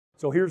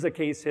So here's a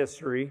case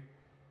history.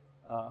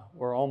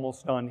 We're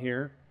almost done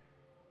here.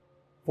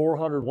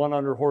 400,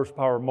 100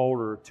 horsepower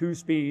motor,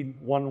 2-speed,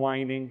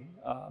 1-winding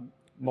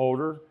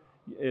motor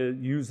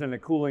used in a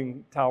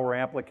cooling tower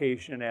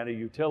application at a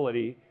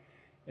utility.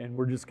 And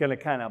we're just going to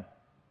kind of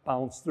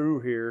bounce through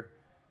here.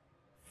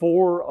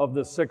 4 of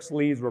the 6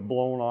 leads were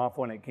blown off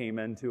when it came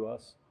into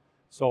us.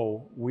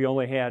 So we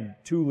only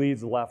had 2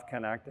 leads left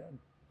connected.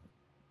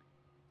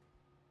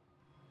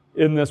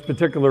 In this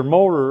particular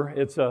motor,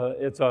 it's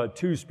a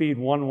 2-speed,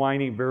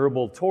 1-winding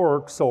variable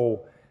torque.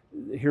 So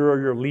here are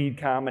your lead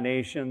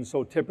combinations.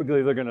 So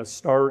typically they're going to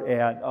start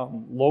at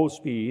low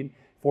speed,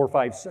 4,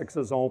 5, 6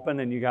 is open,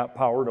 and you got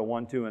power to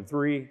 1, 2, and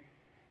 3.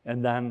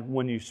 And then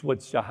when you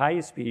switch to high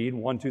speed,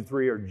 1, 2,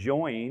 3 are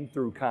joined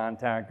through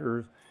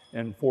contactors,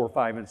 and 4,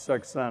 5, and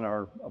 6 then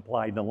are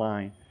applied to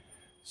line.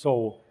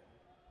 So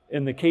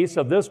in the case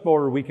of this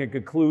motor, we can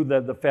conclude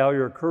that the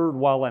failure occurred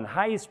while in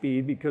high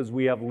speed because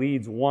we have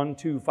leads 1,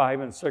 2, 5,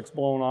 and 6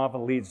 blown off,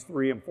 and leads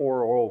 3 and 4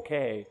 are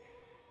okay.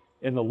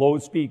 In the low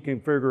speed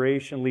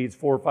configuration, leads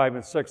 4, 5,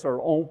 and 6 are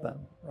open,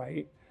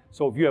 right?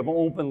 So if you have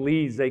open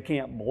leads, they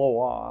can't blow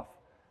off.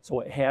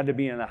 So it had to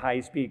be in a high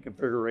speed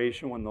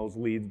configuration when those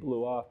leads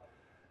blew off.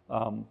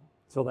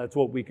 So that's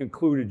what we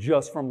concluded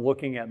just from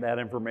looking at that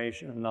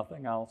information and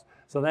nothing else.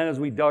 So then as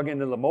we dug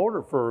into the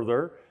motor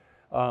further,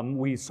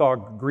 we saw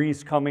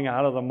grease coming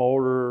out of the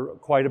motor,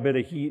 quite a bit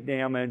of heat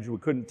damage. We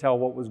couldn't tell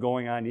what was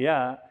going on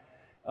yet.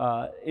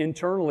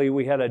 Internally,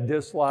 we had a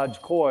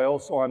dislodged coil,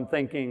 so I'm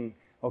thinking,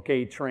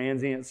 okay,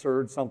 transient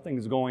surge,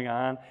 something's going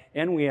on.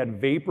 And we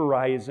had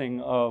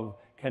vaporizing of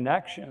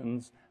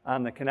connections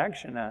on the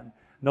connection end.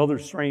 Another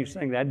strange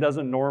thing, that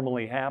doesn't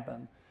normally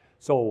happen.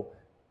 So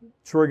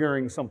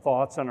triggering some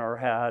thoughts in our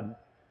head,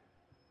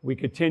 we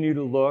continue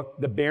to look.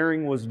 The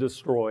bearing was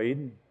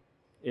destroyed,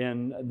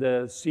 and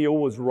the seal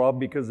was rubbed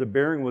because the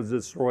bearing was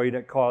destroyed.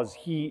 It caused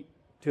heat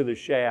to the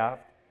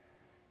shaft,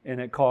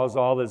 and it caused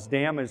all this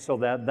damage so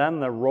that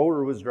then the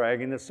rotor was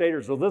dragging the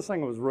stator. So this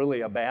thing was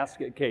really a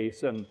basket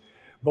case.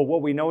 But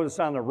what we noticed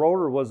on the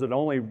rotor was it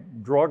only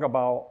drug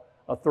about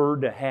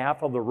 1/3 to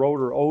half of the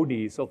rotor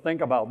OD. So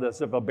think about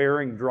this. If a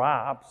bearing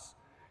drops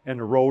and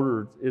the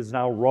rotor is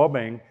now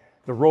rubbing,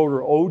 the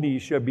rotor OD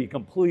should be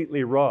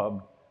completely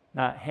rubbed,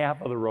 not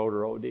half of the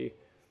rotor OD.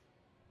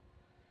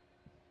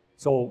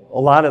 So a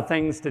lot of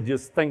things to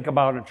just think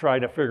about and try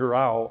to figure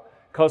out.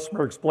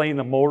 Customer explained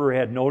the motor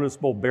had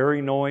noticeable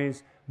bearing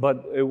noise,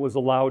 but it was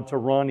allowed to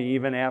run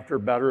even after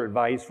better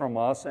advice from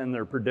us and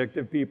their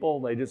predictive people.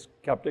 They just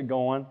kept it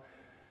going.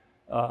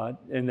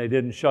 And they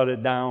didn't shut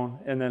it down,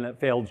 and then it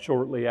failed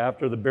shortly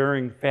after. The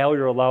bearing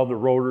failure allowed the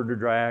rotor to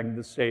drag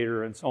the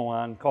stator and so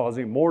on,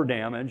 causing more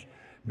damage.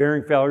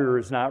 Bearing failure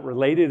is not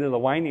related to the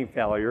winding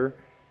failure,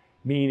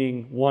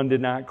 meaning one did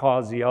not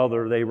cause the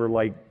other. They were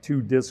like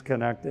 2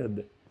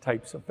 disconnected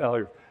types of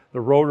failures.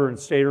 The rotor and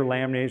stator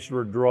laminations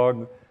were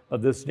drugged,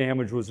 but this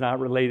damage was not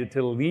related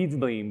to the leads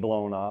being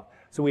blown off.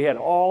 So we had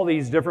all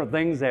these different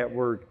things that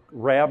were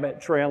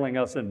rabbit trailing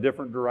us in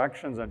different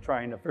directions and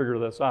trying to figure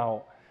this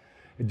out.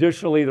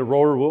 Additionally, the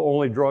rotor will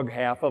only drug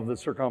half of the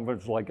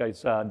circumference, like I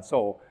said,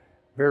 so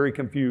very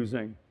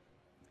confusing,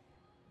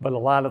 but a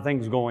lot of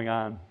things going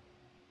on.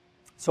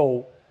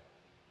 So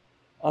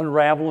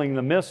unraveling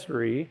the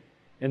mystery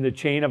in the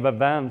chain of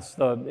events,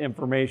 the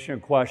information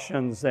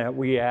questions that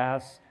we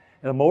asked,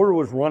 and the motor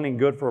was running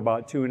good for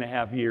about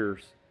 2.5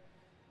 years.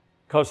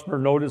 Customer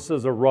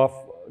notices a rough,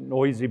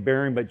 noisy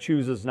bearing, but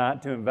chooses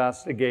not to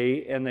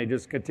investigate, and they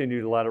just continue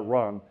to let it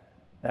run.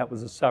 That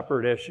was a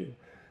separate issue.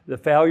 The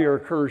failure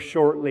occurs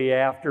shortly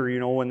after,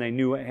 when they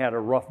knew it had a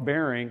rough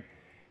bearing,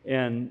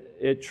 and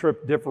it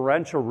tripped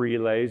differential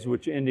relays,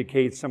 which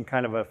indicates some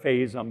kind of a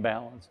phase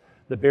imbalance.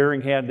 The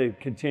bearing had to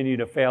continue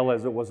to fail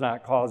as it was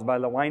not caused by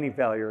the winding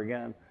failure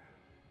again.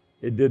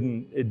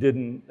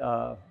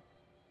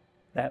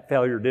 That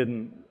failure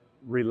didn't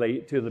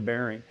relate to the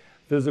bearing.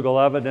 Physical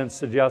evidence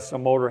suggests the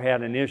motor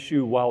had an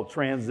issue while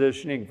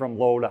transitioning from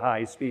low to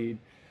high speed.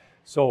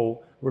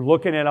 So we're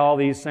looking at all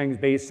these things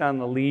based on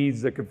the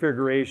leads, the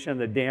configuration,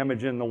 the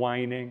damage in the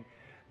winding.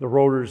 The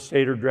rotor's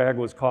stator drag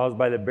was caused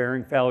by the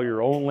bearing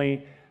failure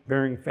only.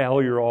 Bearing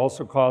failure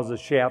also caused the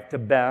shaft to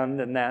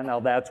bend, and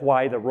that's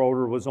why the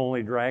rotor was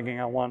only dragging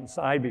on one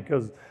side,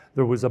 because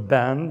there was a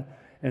bend.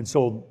 And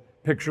so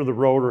picture the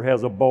rotor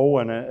has a bow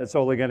in it. It's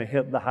only going to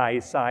hit the high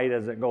side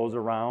as it goes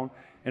around,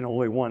 and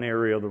only one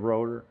area of the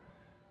rotor.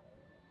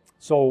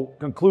 So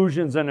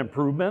conclusions and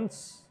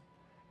improvements.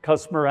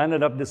 Customer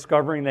ended up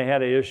discovering they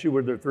had an issue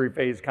with their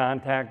 3-phase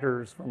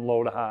contactors from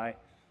low to high,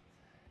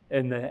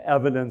 and the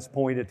evidence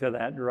pointed to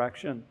that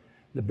direction.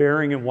 The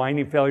bearing and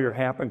winding failure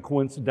happened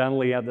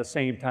coincidentally at the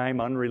same time,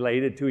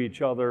 unrelated to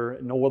each other.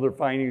 No other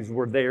findings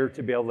were there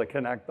to be able to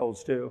connect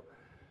those two.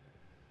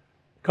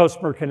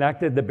 Customer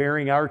connected the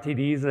bearing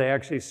RTDs. They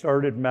actually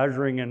started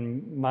measuring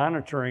and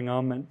monitoring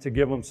them and to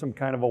give them some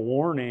kind of a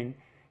warning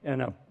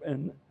and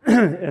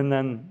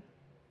then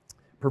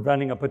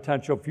preventing a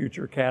potential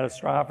future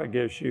catastrophic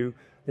issue.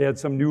 They had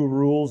some new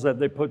rules that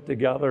they put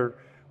together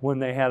when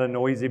they had a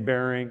noisy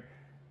bearing.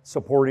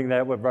 supporting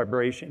that with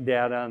vibration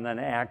data, and then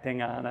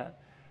acting on it.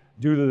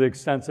 Due to the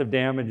extensive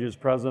damages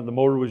present, the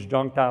motor was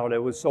junked out.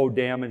 It was so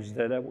damaged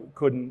that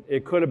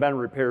it could have been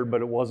repaired,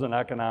 but it wasn't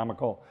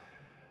economical.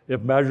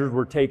 If measures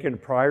were taken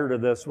prior to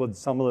this with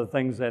some of the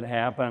things that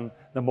happened,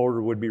 the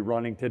motor would be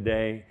running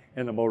today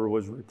and the motor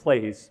was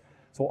replaced.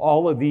 So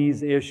all of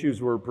these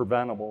issues were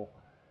preventable.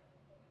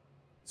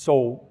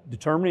 So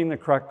determining the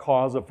correct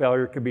cause of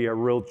failure can be a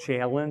real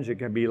challenge. It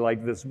can be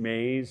like this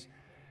maze.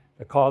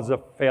 The cause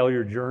of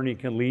failure journey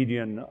can lead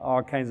you in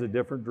all kinds of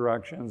different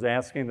directions.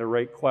 Asking the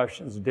right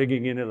questions,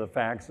 digging into the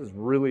facts is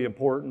really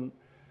important.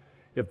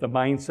 If the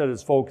mindset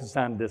is focused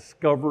on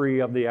discovery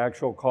of the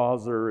actual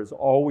cause, there is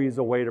always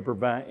a way to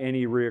prevent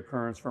any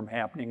reoccurrence from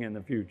happening in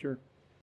the future.